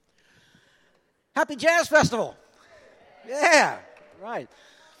Happy Jazz Festival. Yeah, right.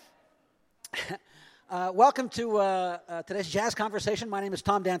 Welcome to today's Jazz Conversation. My name is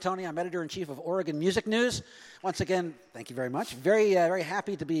Tom D'Antoni. I'm editor-in-chief of Oregon Music News. Once again, thank you very much. Very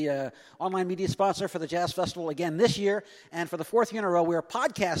happy to be an online media sponsor for the Jazz Festival again this year. And for the fourth year in a row, we're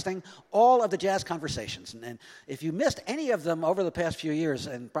podcasting all of the Jazz Conversations. And if you missed any of them over the past few years,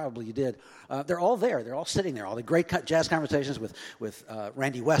 and probably you did, they're all there. They're all sitting there. All the great Jazz Conversations with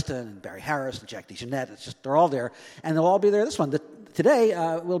Randy Weston and Barry Harris and Jack DeJohnette. They're all there. And they'll all be there this one. Today,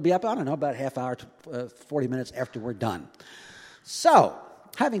 we'll be up, about a half hour to 40 minutes after we're done. So,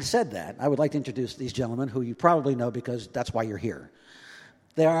 having said that, I would like to introduce these gentlemen who you probably know because that's why you're here.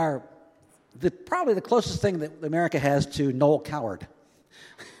 They are probably the closest thing that America has to Noel Coward.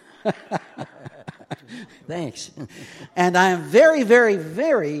 Thanks. And I am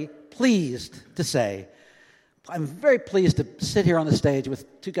very pleased to say, I'm very pleased to sit here on the stage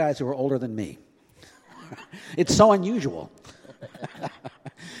with two guys who are older than me. It's so unusual.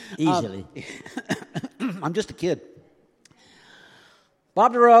 Easily. I'm just a kid.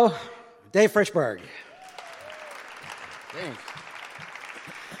 Bob Dorough, Dave Frishberg. Thanks.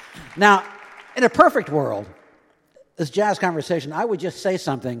 Now, in a perfect world, this Jazz Conversation, I would just say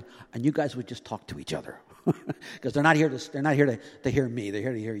something, and you guys would just talk to each other, because they're not here to hear me. They're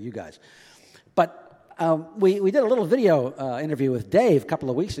here to hear you guys. But we did a little video interview with Dave a couple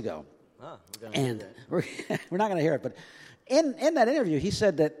of weeks ago, and we're not going to hear it, but. In that interview, he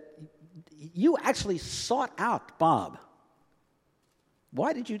said that you actually sought out Bob.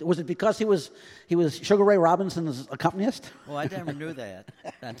 Why did you? Was it because he was Sugar Ray Robinson's accompanist? Well, I never knew that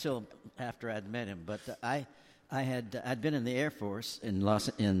until after I'd met him. But I'd been in the Air Force in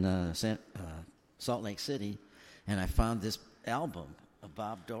Salt Lake City, and I found this album of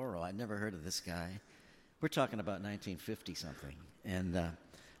Bob Dorough. I'd never heard of this guy. We're talking about 1950 something, and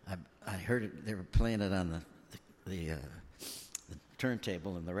I heard it. They were playing it on the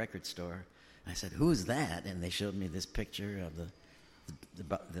turntable in the record store. I said, "Who's that?" And they showed me this picture of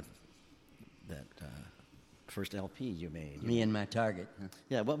that first LP you made. Me and My Target.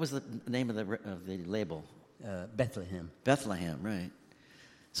 Yeah. What was the name of the label? Bethlehem. Bethlehem, right.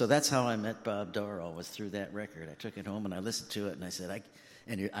 So that's how I met Bob Dorough, was through that record. I took it home and I listened to it, and I said,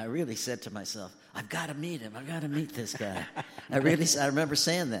 I really said to myself, I've got to meet him. I've got to meet this guy. I remember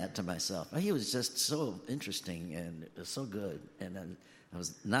saying that to myself. He was just so interesting and it was so good. And I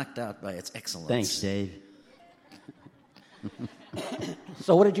was knocked out by its excellence. Thanks, Dave.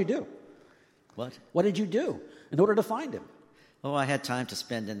 So what did you do? What? What did you do in order to find him? Oh, I had time to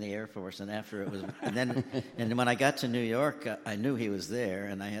spend in the Air Force, and after it was, and then when I got to New York, I knew he was there,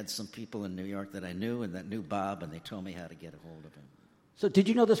 and I had some people in New York that I knew and that knew Bob, and they told me how to get a hold of him. So did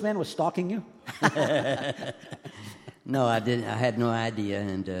you know this man was stalking you? No, I didn't. I had no idea,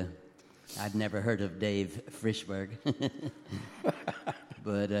 and I'd never heard of Dave Frishberg.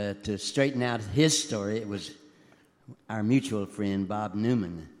 But to straighten out his story, it was our mutual friend, Bob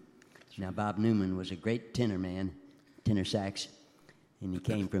Newman. Now, Bob Newman was a great tenor sax, and he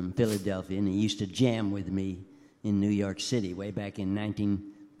came from Philadelphia, and he used to jam with me in New York City way back in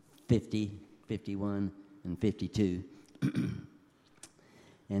 1950, 51, and 52.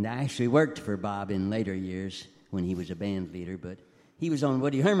 And I actually worked for Bob in later years when he was a band leader, but he was on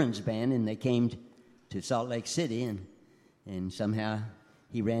Woody Herman's band, and they came to Salt Lake City, and somehow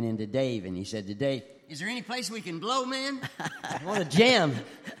he ran into Dave, and he said to Dave, "Is there any place we can blow, man? I want to jam."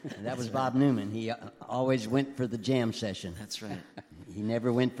 And that was Bob Newman. He always went for the jam session. That's right. He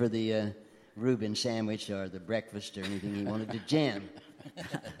never went for the Reuben sandwich or the breakfast or anything. He wanted to jam.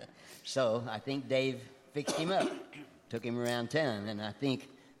 So I think Dave fixed him up, took him around town, and I think,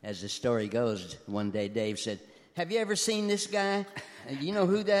 as the story goes, one day Dave said, "Have you ever seen this guy? You know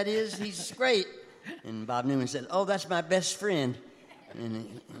who that is? He's great." And Bob Newman said, "Oh, that's my best friend."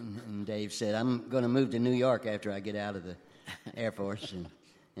 And Dave said, "I'm going to move to New York after I get out of the Air Force."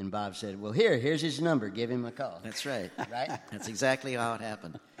 And Bob said, "Well, here's his number. Give him a call." That's right. Right? That's exactly how it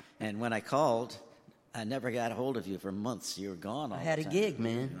happened. And when I called, I never got a hold of you for months. You were gone all the time. I had a gig,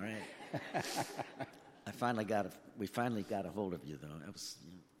 man. Right. We finally got a hold of you, though.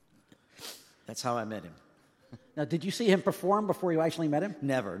 That's how I met him. Now, did you see him perform before you actually met him?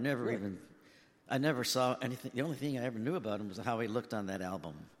 Never even. I never saw anything. The only thing I ever knew about him was how he looked on that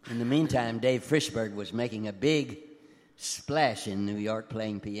album. In the meantime, Dave Frishberg was making a big splash in New York,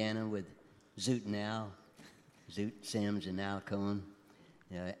 playing piano with Zoot and Al, Zoot Sims and Al Cohen,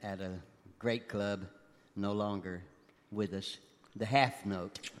 at a great club, no longer with us, the Half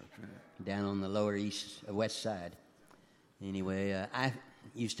Note, down on the Lower West Side. Anyway, I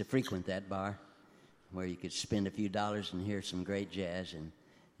used to frequent that bar where you could spend a few dollars and hear some great jazz,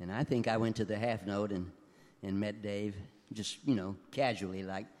 And I think I went to the half note and met Dave, just, casually,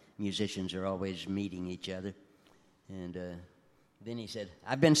 like musicians are always meeting each other. And then he said,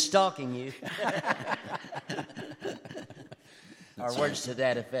 "I've been stalking you." Or words to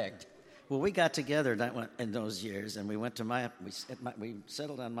that effect. Well, we got together in those years, and we went to we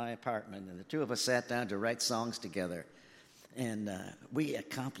settled on my apartment, and the two of us sat down to write songs together, and we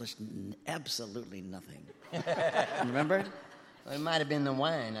accomplished absolutely nothing. Remember? Well, it might have been the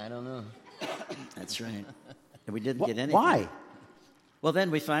wine. I don't know. That's right. And we didn't get anything. Why? Well,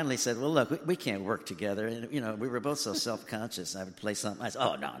 then we finally said, "Well, look, we can't work together." And we were both so self-conscious. I would play something. I said,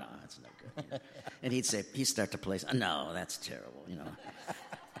 "Oh, no, that's no good." And he'd start to play. "No, that's terrible."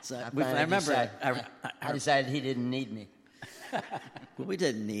 So I remember. I decided he didn't need me. Well, we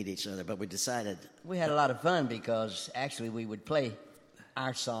didn't need each other, but we decided. We had a lot of fun because actually we would play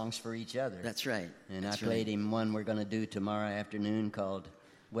our songs for each other. That's right. And I played him one we're going to do tomorrow afternoon called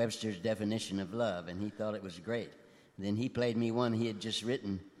Webster's Definition of Love, and he thought it was great. Then he played me one he had just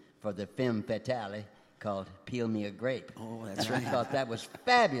written for the Femme Fatale called Peel Me a Grape. Oh, that's and right. I thought that was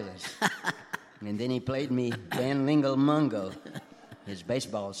fabulous. And then he played me Van Lingle Mungo, his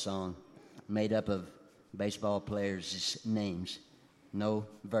baseball song made up of baseball players' names. No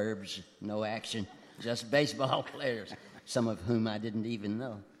verbs, no action, just baseball players, some of whom I didn't even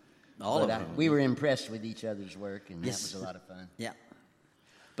know. We were impressed with each other's work, and Yes. that was a lot of fun. Yeah.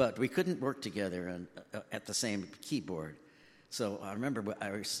 But we couldn't work together at the same keyboard. So I remember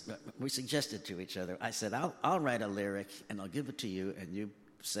we suggested to each other. I said, I'll write a lyric, and I'll give it to you, and you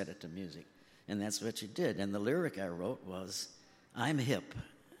set it to music. And that's what you did. And the lyric I wrote was, "I'm hip."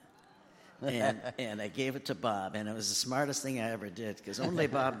 And I gave it to Bob, and it was the smartest thing I ever did, because only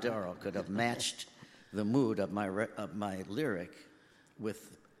Bob Dorough could have matched the mood of my lyric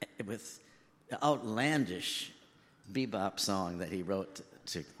with the outlandish bebop song that he wrote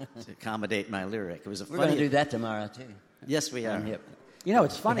to accommodate my lyric. It was We're going to do that tomorrow, too. Yes, we are. I'm hip.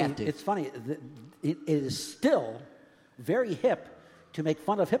 It's funny. have to. It's funny. It is still very hip to make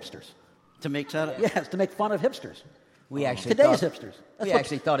fun of hipsters. To make that. Yes, to make fun of hipsters. We actually Today's thought, hipsters. We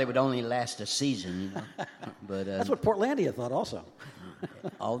actually thought it would only last a season, But That's what Portlandia thought also.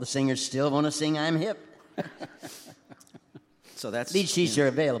 all the singers still want to sing "I'm Hip." So that's These sheets are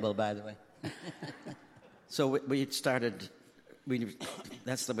available, by the way. So we started.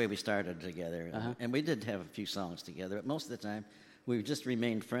 That's the way we started together, and we did have a few songs together. But most of the time, we just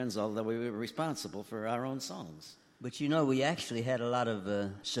remained friends, although we were responsible for our own songs. But we actually had a lot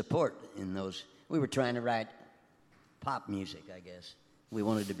of support in those. We were trying to write pop music, I guess. We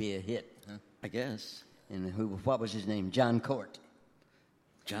wanted to be a hit. Huh? I guess. And what was his name? John Court.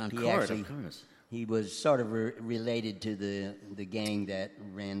 John He Court, actually- of course. He was sort of related to the gang that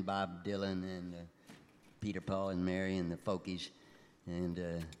ran Bob Dylan and Peter, Paul, and Mary and the Folkies. And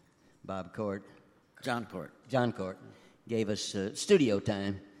Bob Court, John Court. John Court, gave us studio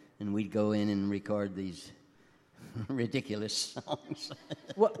time, and we'd go in and record these ridiculous songs.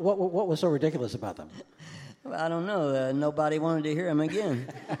 What was so ridiculous about them? Well, I don't know. Nobody wanted to hear them again.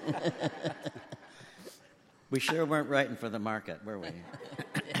 We sure weren't writing for the market, were we?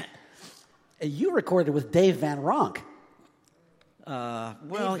 You recorded with Dave Van Ronk.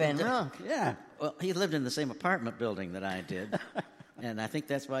 Well, Dave Van Ronk. Yeah. Well, he lived in the same apartment building that I did, and I think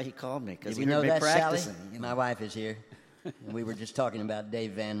that's why he called me, because Did he you know heard me that, practicing. Sally? My wife is here. And we were just talking about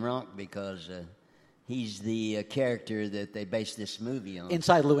Dave Van Ronk because he's the character that they based this movie on.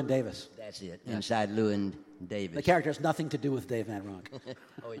 Inside Llewyn Davis. That's it. Inside Llewyn Davis. The character has nothing to do with Dave Van Ronk.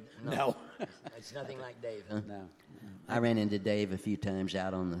 Oh, No. It's nothing like Dave, huh? No. I ran into Dave a few times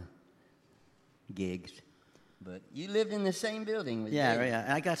out on the gigs. But you lived in the same building with Yeah, Dave.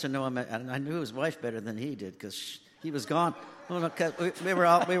 yeah. I got to know him. I knew his wife better than he did, because he was gone. Well, no, 'cause we were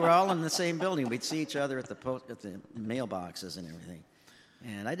all in the same building. We'd see each other at the mailboxes and everything.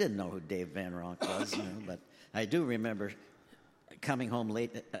 And I didn't know who Dave Van Ronk was, but I do remember coming home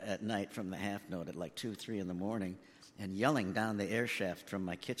late at night from the half note at like 2, 3 in the morning, and yelling down the air shaft from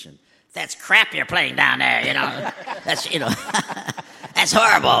my kitchen, "That's crap you're playing down there, That's that's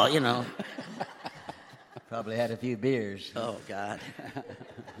horrible, Probably had a few beers. Oh, God.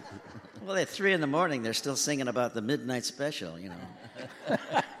 Well, at 3 in the morning, they're still singing about the midnight special,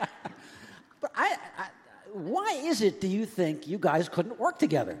 But why is it, do you think, you guys couldn't work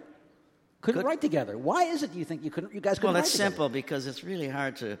together? Couldn't write together? Why is it, do you think, you guys couldn't Well, write together? it's simple, because it's really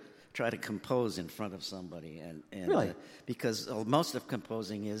hard to try to compose in front of somebody. And Really? Because most of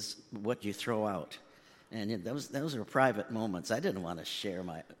composing is what you throw out. And those are private moments. I didn't want to share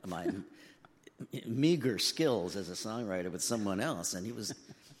my meager skills as a songwriter with someone else, and he was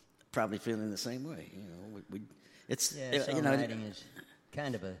probably feeling the same way. It's Yeah, songwriting is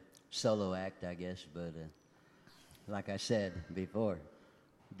kind of a solo act, I guess. But like I said before,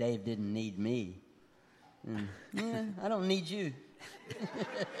 Dave didn't need me. Yeah, I don't need you.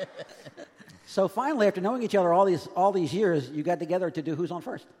 So finally, after knowing each other all these years, you got together to do Who's on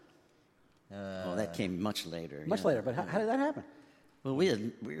First? Well, that came much later. Much later, but how did that happen? Well, we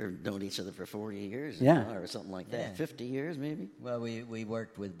were known each other for 40 years, Yeah. or something like that. Yeah. 50 years, maybe. Well, we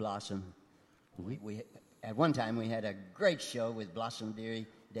worked with Blossom. We at one time we had a great show with Blossom Deary,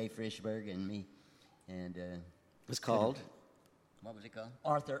 Dave Frischberg, and me. And It was called. what was it called?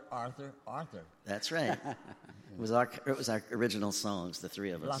 Arthur. That's right. It was our original songs, the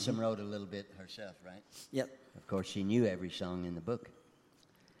three of us. Blossom wrote a little bit herself, right? Yep. Of course, she knew every song in the book.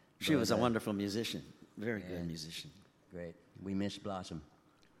 She was a wonderful musician, very good musician. Great. We miss Blossom.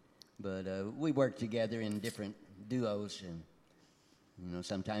 But we worked together in different duos, and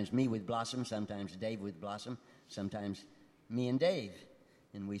sometimes me with Blossom, sometimes Dave with Blossom, sometimes me and Dave.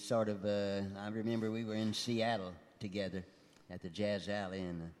 And we sort of, I remember we were in Seattle together at the Jazz Alley,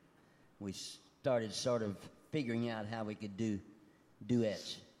 and we started sort of figuring out how we could do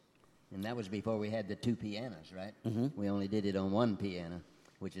duets. And that was before we had the two pianos, right? Mm-hmm. We only did it on one piano,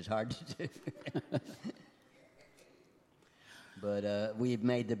 which is hard to do. But we've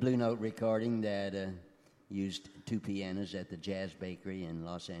made the Blue Note recording that used two pianos at the Jazz Bakery in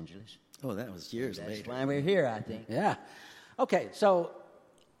Los Angeles. Oh, that was years That's later. why we're here, I think. Yeah. Okay, so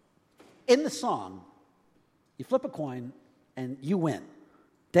in the song, you flip a coin and you win.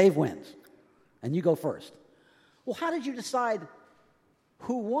 Dave wins, and you go first. Well, how did you decide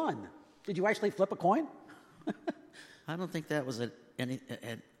who won? Did you actually flip a coin? I don't think that was any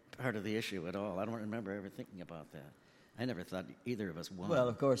part of the issue at all. I don't remember ever thinking about that. I never thought either of us won. Well,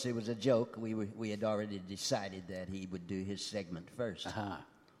 of course, it was a joke. We had already decided that he would do his segment first. Uh-huh.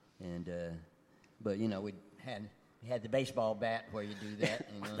 And but we had the baseball bat where you do that.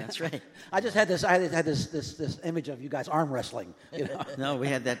 That's right. I just had this image of you guys arm wrestling. No, we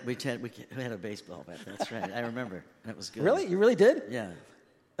had that. We had a baseball bat. That's right. I remember. That was good. Really? You really did? Yeah.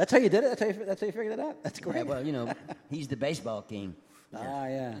 That's how you did it? That's how you figured it out? That's great. Yeah, well, he's the baseball king. Oh,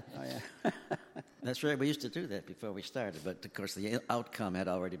 yeah. That's right. We used to do that before we started, but of course the outcome had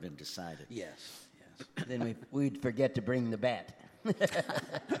already been decided. Yes. Then we'd forget to bring the bat.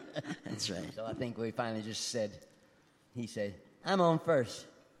 That's right. So I think we finally just said, he said, "I'm on first,"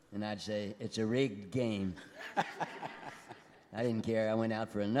 and I'd say, "It's a rigged game." I didn't care. I went out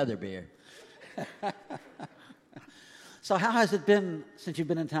for another beer. So how has it been since you've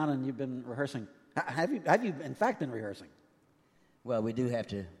been in town and you've been rehearsing? Have you in fact been rehearsing? Well, we do have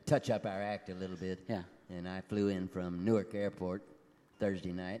to touch up our act a little bit. Yeah. And I flew in from Newark Airport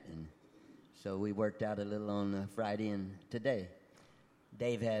Thursday night, and so we worked out a little on Friday and today.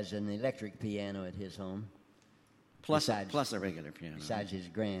 Dave has an electric piano at his home. Plus a regular piano. Besides his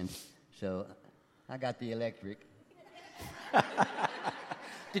grand. So I got the electric.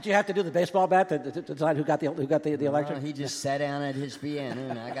 Did you have to do the baseball bat to decide who got the electric? He just sat down at his piano,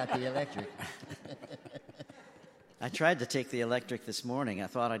 and I got the electric. I tried to take the electric this morning. I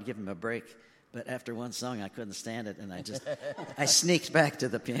thought I'd give him a break, but after one song, I couldn't stand it, and I sneaked back to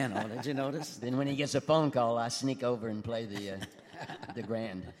the piano. Did you notice? Then when he gets a phone call, I sneak over and play the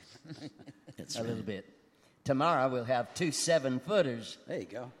grand. That's a right. little bit. Tomorrow we'll have 2 7-footers, There you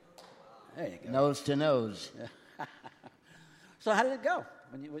go. nose to nose. So how did it go?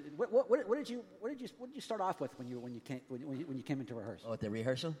 What did you start off with when you came into rehearsal? Oh, at the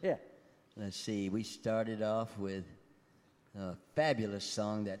rehearsal? Yeah. Let's see. We started off with a fabulous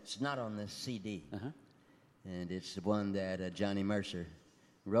song that's not on the CD. Uh-huh. And it's the one that Johnny Mercer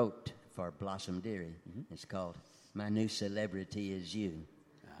wrote for Blossom Deary. Mm-hmm. It's called "My New Celebrity Is You."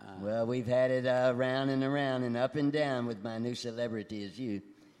 Well, we've had it around and around and up and down with "My New Celebrity Is You."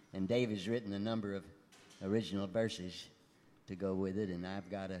 And Dave has written a number of original verses to go with it, and I've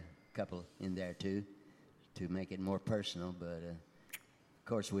got a couple in there, too, to make it more personal. But, of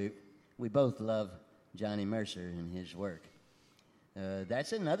course, we both love Johnny Mercer and his work.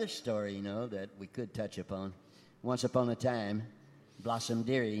 That's another story, that we could touch upon. Once upon a time, Blossom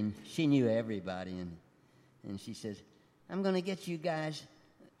Deary, she knew everybody, and she says, "I'm going to get you guys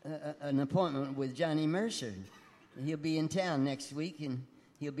an appointment with Johnny Mercer. He'll be in town next week, and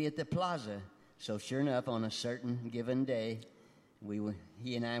he'll be at the Plaza." So sure enough, on a certain given day,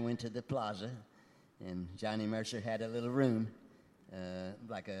 he and I went to the Plaza, and Johnny Mercer had a little room,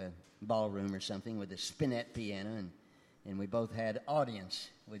 like a ballroom or something, with a spinet piano, and we both had audience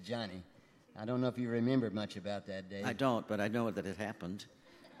with Johnny. I don't know if you remember much about that day. I don't, but I know that it happened.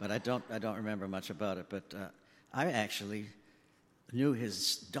 But I don't remember much about it. But I actually knew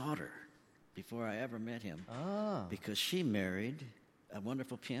his daughter before I ever met him, because she married a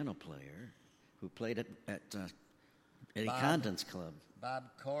wonderful piano player who played at Eddie Bob. Condon's club. Bob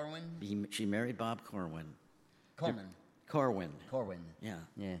Corwin? She married Bob Corwin. Corwin. Corwin. Corwin. Yeah.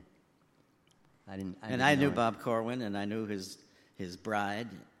 Yeah. I knew knew it. Bob Corwin, and I knew his bride,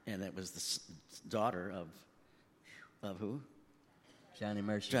 and it was the daughter of who? Johnny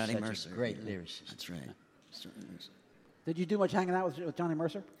Mercer. Johnny such Mercer. A great lyricist. That's right. Johnny Mercer. Did you do much hanging out with Johnny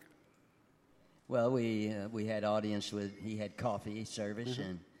Mercer? Well, we had audience with. He had coffee service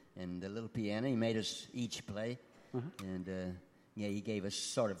and the little piano. He made us each play, and he gave us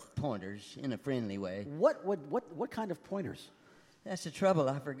sort of pointers in a friendly way. What kind of pointers? That's the trouble.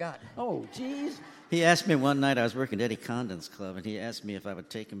 I forgot. Oh, geez. He asked me one night, I was working at Eddie Condon's club, and he asked me if I would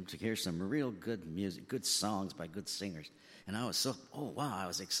take him to hear some real good music, good songs by good singers. And I was I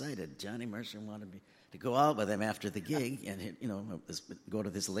was excited. Johnny Mercer wanted me to go out with him after the gig and, go to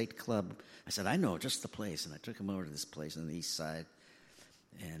this late club. I said, I know just the place. And I took him over to this place on the east side.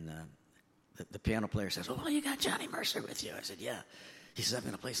 And the piano player says, oh, you got Johnny Mercer with you? I said, yeah. He said, I'm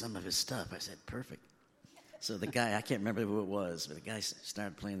going to play some of his stuff. I said, perfect. So the guy, I can't remember who it was, but the guy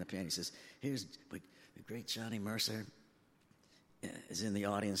started playing the piano. He says, here's the great Johnny Mercer is in the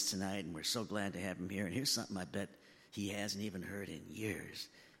audience tonight, and we're so glad to have him here. And here's something I bet he hasn't even heard in years.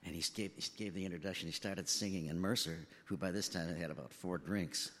 And he gave the introduction. He started singing, and Mercer, who by this time had had about 4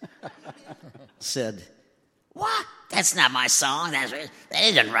 drinks, said, what? That's not my song. They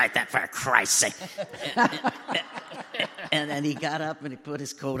didn't write that, for Christ's sake. And then he got up and he put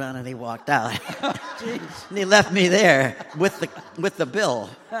his coat on and he walked out. And he left me there with the bill.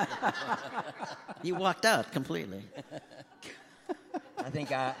 He walked out completely. I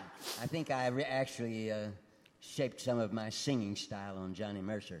think I actually shaped some of my singing style on Johnny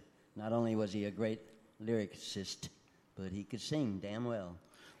Mercer. Not only was he a great lyricist, but he could sing damn well.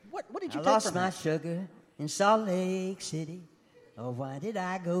 What did you I take lost from my him? sugar in Salt Lake City. Oh, why did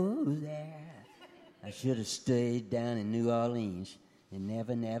I go there? I should have stayed down in New Orleans and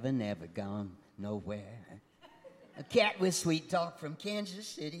never, never, never gone nowhere. A cat with sweet talk from Kansas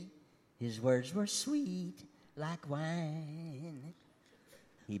City. His words were sweet like wine.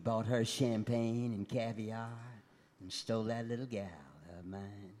 He bought her champagne and caviar and stole that little gal of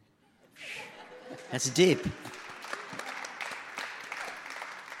mine. That's deep.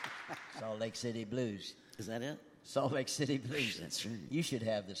 Salt Lake City Blues. Is that it? Salt Lake City Blues. That's right. You should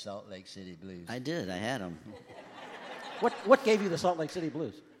have the Salt Lake City Blues. I did. I had them. What gave you the Salt Lake City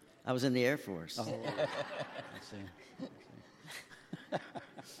Blues? I was in the Air Force. Oh, I see.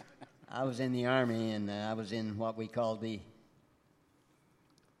 I was in the Army, and I was in what we called the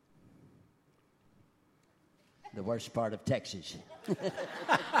worst part of Texas.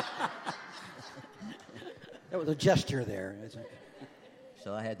 There was a gesture there.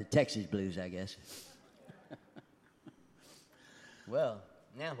 So I had the Texas blues, I guess. Well,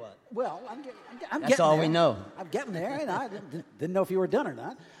 now what? Well, I'm That's getting all there. we know. I'm getting there, and I didn't know if you were done or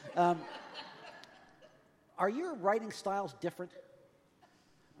not. Are your writing styles different?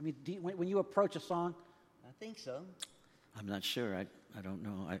 I mean, when you approach a song, I think so. I'm not sure. I don't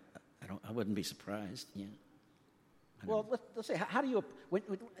know. I wouldn't be surprised. Yeah. well, let's say, how do you? When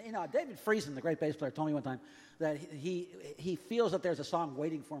David Friesen, the great bass player, told me one time that he feels that there's a song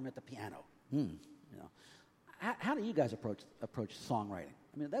waiting for him at the piano. How do you guys approach songwriting?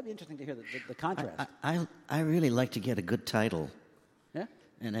 I mean, that'd be interesting to hear the contrast. I really like to get a good title. Yeah.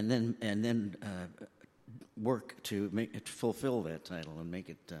 And then work to fulfill that title and make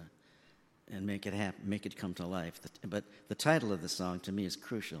it happen, make it come to life. But the title of the song to me is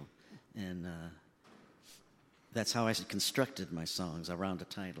crucial, and that's how I constructed my songs, around a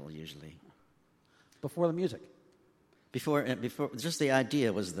title usually. Before the music. Before, just the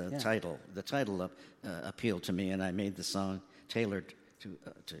idea was the title. The title appealed to me, and I made the song tailored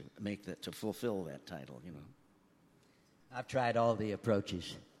to fulfill that title. I've tried all the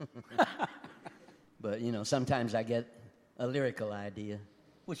approaches. But, sometimes I get a lyrical idea,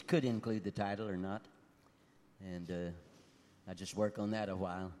 which could include the title or not. And I just work on that a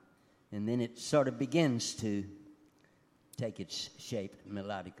while. And then it sort of begins to take its shape,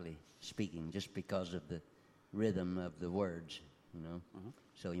 melodically speaking, just because of the rhythm of the words,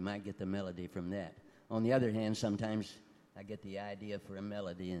 So you might get the melody from that. On the other hand, sometimes I get the idea for a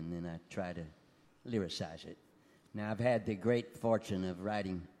melody, and then I try to lyricize it. Now, I've had the great fortune of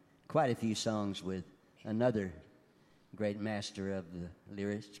writing quite a few songs with another great master of the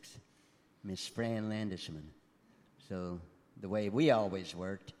lyrics, Miss Fran Landesman. So the way we always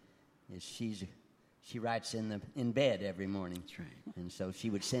worked is she writes in bed every morning. That's right. And so she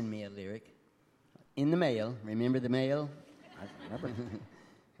would send me a lyric in the mail. Remember the mail? I remember.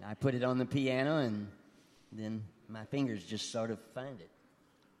 I put it on the piano, and then my fingers just sort of find it,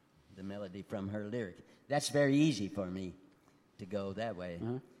 the melody from her lyric. That's very easy for me to go that way.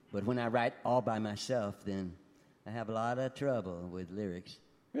 Uh-huh. But when I write all by myself, then I have a lot of trouble with lyrics.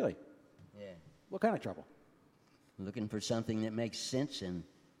 Really? Yeah. What kind of trouble? Looking for something that makes sense and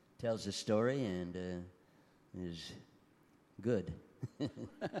tells a story and is good.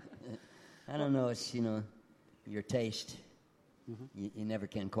 I don't know. It's, your taste. Mm-hmm. You never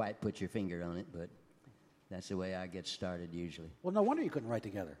can quite put your finger on it, but that's the way I get started usually. Well, no wonder you couldn't write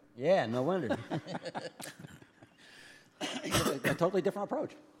together. Yeah, no wonder. A totally different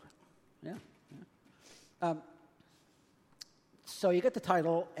approach. Yeah. So you get the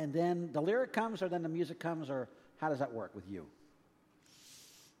title, and then the lyric comes, or then the music comes, or how does that work with you?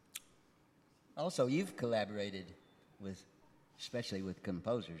 Also, you've collaborated especially with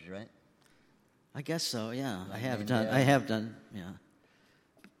composers, right? I guess so. Yeah, Like I have Mandel. done. I have done. Yeah,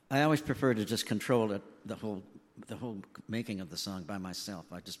 I always prefer to just control it, the whole making of the song by myself.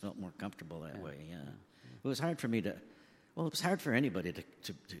 I just felt more comfortable that way. Yeah, it was hard for me to. Well, it was hard for anybody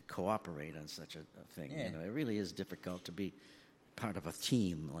to cooperate on such a thing. Yeah. It really is difficult to be part of a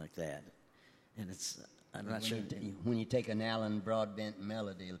team like that, and it's. I'm not sure. When you take an Alan Broadbent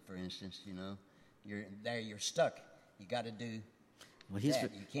melody, for instance, you're stuck. You got to do Well,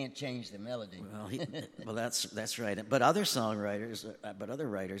 that. You can't change the melody. Well, that's right. But other songwriters, other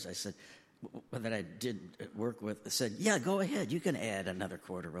writers, I said that I did work with said, yeah, go ahead. You can add another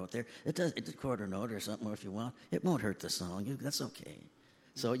quarter note there. It's a quarter note or something, or if you want, it won't hurt the song. That's okay.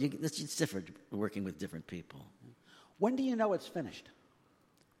 So it's different working with different people. When do you know it's finished?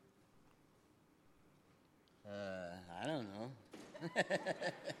 I don't know.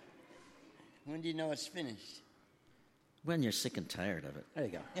 When do you know it's finished? When you're sick and tired of it. There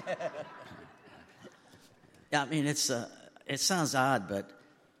you go. Yeah, I mean, it sounds odd, but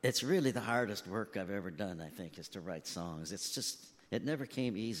it's really the hardest work I've ever done, I think, is to write songs. It never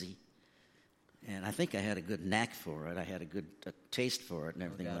came easy. And I think I had a good knack for it. I had a good taste for it and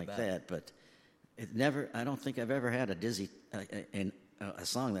everything like that. But I don't think I've ever had a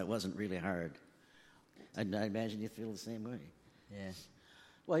song that wasn't really hard. I imagine you feel the same way. Yeah.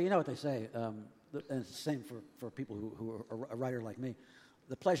 Well, you know what they say, and it's the same for people who are a writer like me.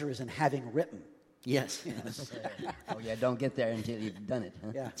 The pleasure is in having written. Yes. Oh, yeah, don't get there until you've done it.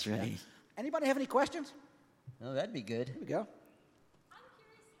 Huh? Yeah, That's right. Yeah. Anybody have any questions? Oh, that'd be good. Here we go. I'm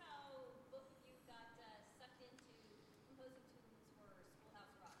curious how both of you got sucked into composing tunes for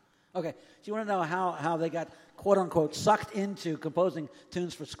Schoolhouse Rock. Okay, so you want to know how they got, quote-unquote, sucked into composing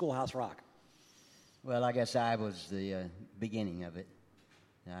tunes for Schoolhouse Rock? Well, I guess I was the beginning of it.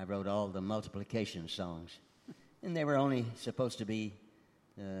 I wrote all the multiplication songs, and they were only supposed to be,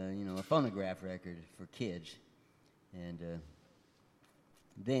 a phonograph record for kids. And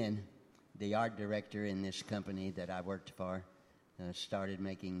then the art director in this company that I worked for started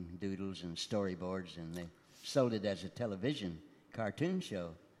making doodles and storyboards, and they sold it as a television cartoon show.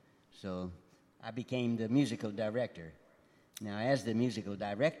 So I became the musical director. Now, as the musical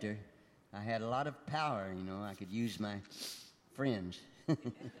director, I had a lot of power, I could use my friends.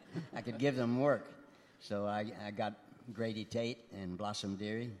 I could give them work. So I got Grady Tate and Blossom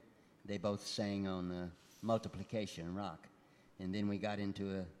Dearie. They both sang on Multiplication Rock. And then we got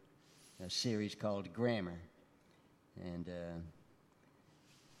into a series called Grammar. And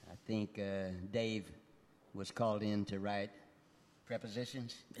I think Dave was called in to write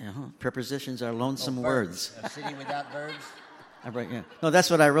prepositions. Uh-huh. Prepositions are lonesome words. A city without verbs. Yeah. No, that's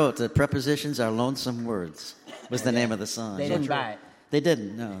what I wrote. The prepositions are lonesome words was the name of the song. They didn't buy it. They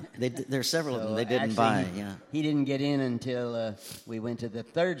didn't, no. There are several of them they didn't buy, yeah. He didn't get in until we went to the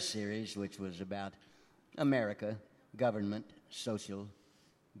third series, which was about America, government, social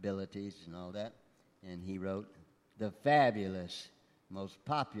abilities, and all that. And he wrote the fabulous, most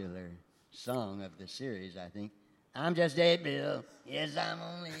popular song of the series, I think. I'm just a bill. Yes, I'm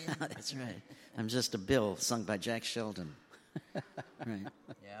only. That's right. I'm Just a Bill, sung by Jack Sheldon. Right.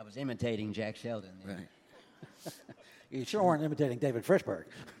 Yeah, I was imitating Jack Sheldon. There. Right. You sure weren't imitating David Frischberg.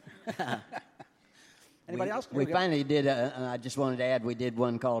 Anybody else? We finally did, I just wanted to add, we did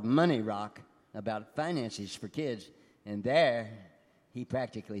one called Money Rock about finances for kids. And there, he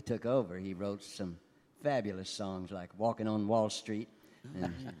practically took over. He wrote some fabulous songs like Walking on Wall Street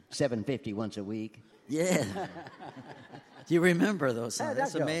and $7.50 once a week. Yeah. Do you remember those How songs? did that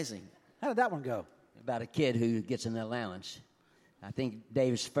That's go? amazing. How did that one go? About a kid who gets an allowance. I think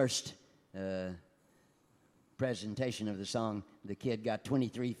Dave's first presentation of the song, the kid got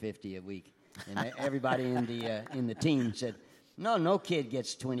 $23.50 a week, and everybody in the team said, "No kid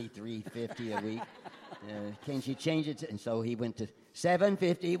gets $23.50 a week. Can't you change it?" And so he went to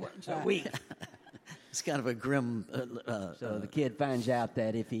 $7.50 once a week. It's kind of a grim. So the kid finds out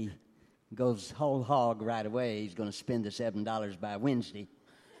that if he goes whole hog right away, he's going to spend the $7 by Wednesday,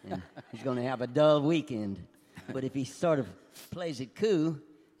 and he's going to have a dull weekend. But if he sort of plays it cool,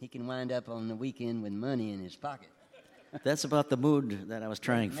 he can wind up on the weekend with money in his pocket. That's about the mood that I was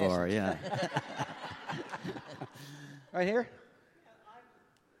trying for. Yeah. Right here.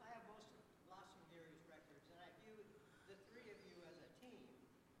 I have most of Blossom Deary's records, and I view the three of you as a team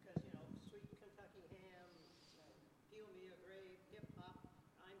because, Sweet Kentucky Ham, Peel Me a Grave, Hip Hop,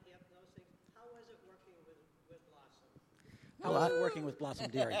 I'm Hip, those things. How was it working with Blossom? How was it working with Blossom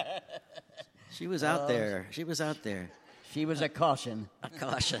Deary? She was out there. She was out there. She was a caution. A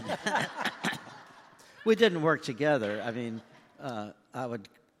caution. We didn't work together. I mean, I would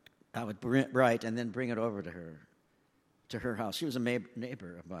write and then bring it over to her house. She was a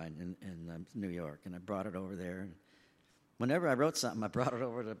neighbor of mine in New York, and I brought it over there. Whenever I wrote something, I brought it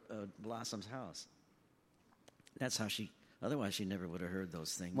over to Blossom's house. That's how otherwise she never would have heard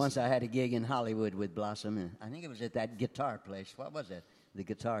those things. Once I had a gig in Hollywood with Blossom, and I think it was at that guitar place. What was it? The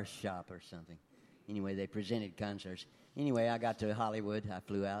Guitar Shop or something. Anyway, they presented concerts. Anyway, I got to Hollywood. I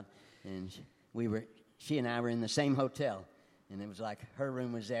flew out, and she and I were in the same hotel. And it was like her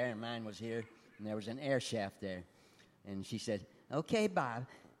room was there and mine was here, and there was an air shaft there. And she said, "Okay, Bob,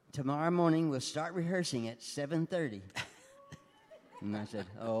 tomorrow morning we'll start rehearsing at 7:30. And I said,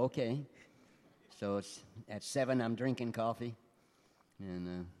 "Oh, okay." So it's at 7, I'm drinking coffee.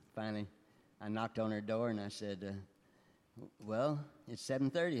 And finally, I knocked on her door, and I said, "Well, it's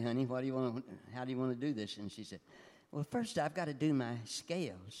 7:30, honey. How do you want to do this?" And she said, "Well, first I've got to do my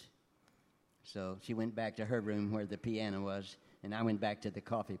scales." So she went back to her room where the piano was, and I went back to the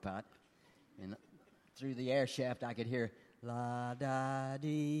coffee pot. And through the air shaft, I could hear la da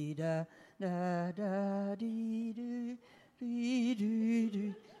dee da da da dee doo dee doo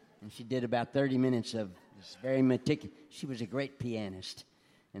doo. And she did about 30 minutes of this very meticulous. She was a great pianist,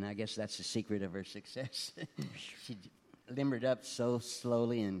 and I guess that's the secret of her success. She limbered up so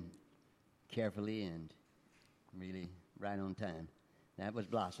slowly and carefully and really right on time. That was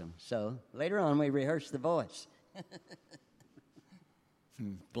Blossom. So later on, we rehearsed the voice.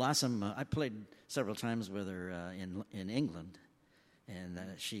 Blossom, I played several times with her in England, and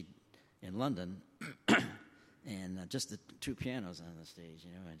she in London, and just the two pianos on the stage,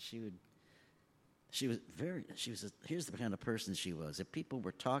 and here's the kind of person she was. If people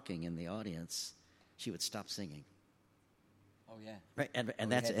were talking in the audience, she would stop singing. Oh, yeah. Right,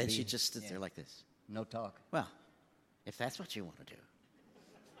 and she'd just sit there like this. No talk. Well, if that's what you want to do.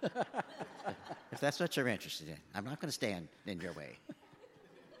 If that's what you're interested in, I'm not going to stand in your way.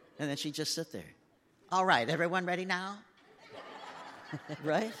 And then she'd just sit there. All right, everyone ready now?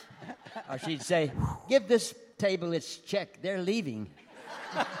 Right? Or she'd say, "Give this table its check. They're leaving."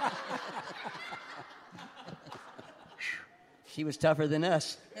 She was tougher than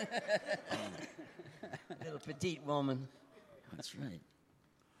us. Little petite woman. That's right.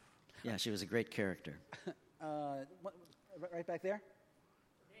 Yeah, she was a great character. Right back there.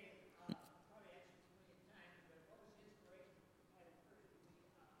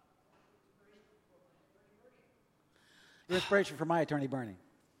 Your inspiration for My Attorney Bernie.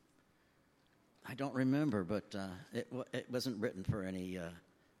 I don't remember, but it wasn't written for any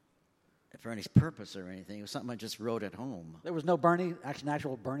purpose or anything. It was something I just wrote at home. There was no Bernie,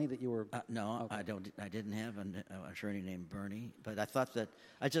 actual Bernie that you were. No, okay. I didn't have an attorney named Bernie, but I thought that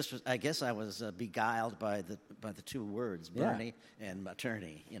I guess I was beguiled by the two words, Bernie and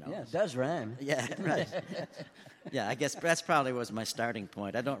attorney. Yeah, it does rhyme. Yeah, right. Yeah, I guess that's probably was my starting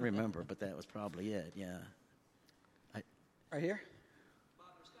point. I don't remember, but that was probably it. Yeah. Right here. Bob,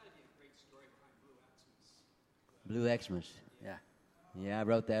 there's got to be a great story behind Blue Xmas. Blue Xmas. Yeah. Yeah, I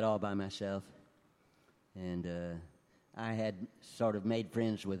wrote that all by myself. And I had sort of made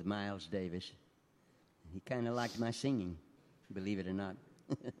friends with Miles Davis. He kind of liked my singing, believe it or not.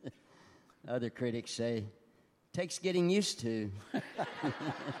 Other critics say, takes getting used to.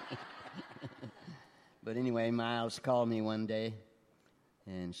 But anyway, Miles called me one day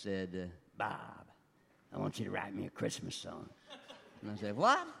and said, "Bob, I want you to write me a Christmas song." And I said,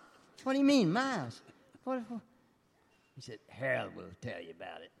 "What? What do you mean, Miles? What? He said, "Harold will tell you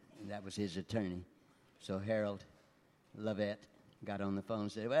about it." And that was his attorney. So Harold Lovett got on the phone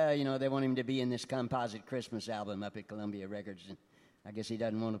and said, "Well, they want him to be in this composite Christmas album up at Columbia Records. And I guess he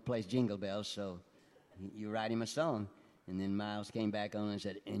doesn't want to play Jingle Bells, so you write him a song." And then Miles came back on and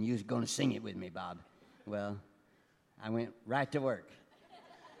said, "And you're going to sing it with me, Bob." Well, I went right to work.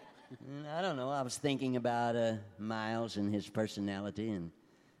 And I don't know. I was thinking about Miles and his personality, and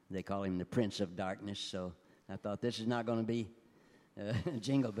they call him the Prince of Darkness. So I thought this is not going to be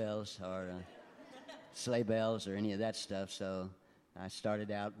Jingle Bells or sleigh bells or any of that stuff. So I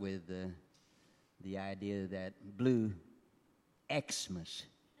started out with the idea that blue Xmas.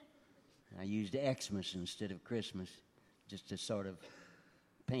 I used Xmas instead of Christmas, just to sort of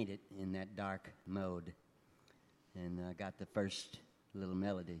paint it in that dark mode. And I got the first little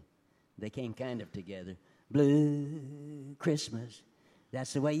melody. They came kind of together. Blue Christmas,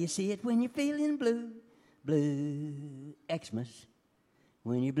 that's the way you see it when you're feeling blue. Blue Xmas.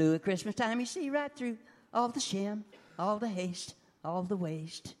 When you're blue at Christmas time, you see right through all the sham, all the haste, all the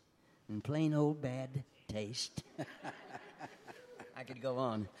waste, and plain old bad taste. I could go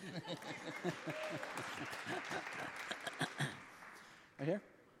on. Right here?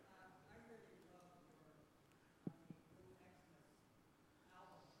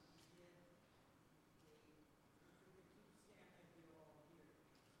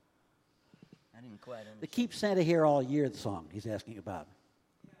 I didn't quite understand. The Keep Santa Here All Year song he's asking about.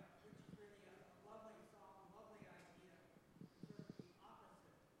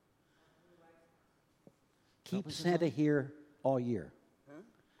 Keep Santa Here All Year.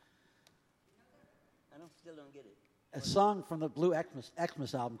 Still don't get it. A song from the Blue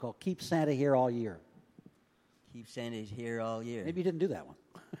Xmas album called Keep Santa Here All Year. Keep Santa here all year. Maybe you didn't do that one.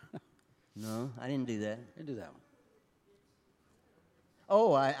 No, I didn't do that. Didn't do that one.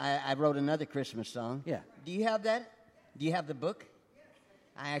 Oh, I wrote another Christmas song. Yeah. Do you have that? Do you have the book?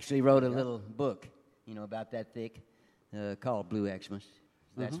 I actually wrote a little book, about that thick, called Blue Xmas.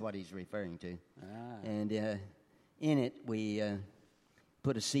 That's what he's referring to. And in it, we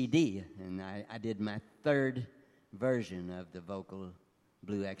put a CD, and I did my third version of the vocal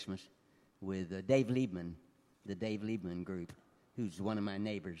Blue Xmas with Dave Liebman, the Dave Liebman Group, who's one of my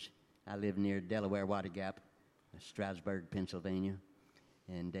neighbors. I live near Delaware Water Gap, Stroudsburg, Pennsylvania.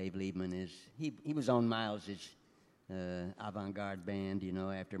 And Dave Liebman he was on Miles's avant-garde band,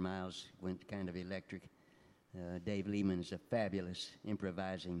 after Miles went kind of electric. Dave Liebman is a fabulous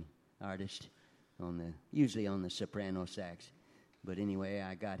improvising artist, usually on the soprano sax. But anyway,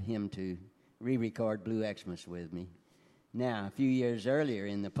 I got him to re-record Blue Xmas with me. Now, a few years earlier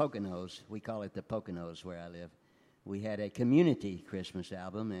in the Poconos, we call it the Poconos where I live, we had a community Christmas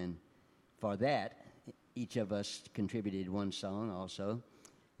album, and for that, each of us contributed one song also,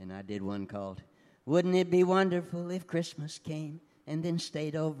 and I did one called, Wouldn't It Be Wonderful If Christmas Came and Then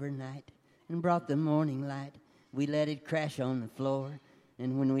Stayed Overnight and Brought the Morning Light? We let it crash on the floor,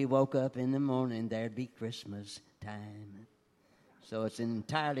 and when we woke up in the morning, there'd be Christmas time. So it's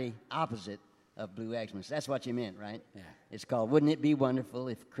entirely opposite of Blue Xmas. That's what you meant, right? Yeah. It's called Wouldn't It Be Wonderful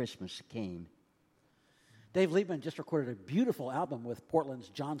If Christmas Came? Dave Liebman just recorded a beautiful album with Portland's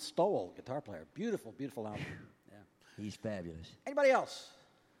John Stowell, guitar player. Beautiful, beautiful album. Yeah. He's fabulous. Anybody else?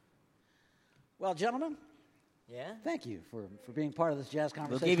 Well, gentlemen, Yeah? thank you for being part of this jazz We'll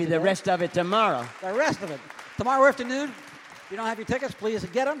conversation. give you the today. rest of it tomorrow. The rest of it. Tomorrow afternoon, if you don't have your tickets, please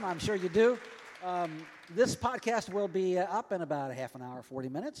get them. I'm sure you do. This podcast will be up in about a half an hour, 40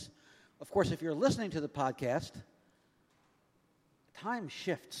 minutes. Of course, if you're listening to the podcast, time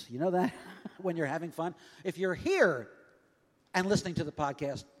shifts. You know that? When you're having fun. If you're here and listening to the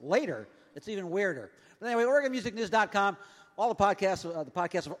podcast later, it's even weirder. But anyway, OregonMusicNews.com, all the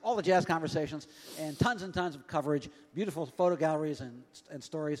podcasts of all the jazz conversations, and tons of coverage, beautiful photo galleries and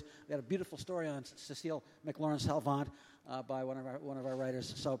stories. We had a beautiful story on Cecile McLaurin-Salvant by one of our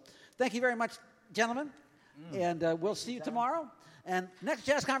writers. So thank you very much, gentlemen, and we'll see you tomorrow. And next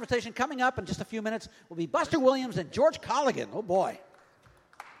jazz conversation coming up in just a few minutes will be Buster Williams and George Colligan. Oh, boy.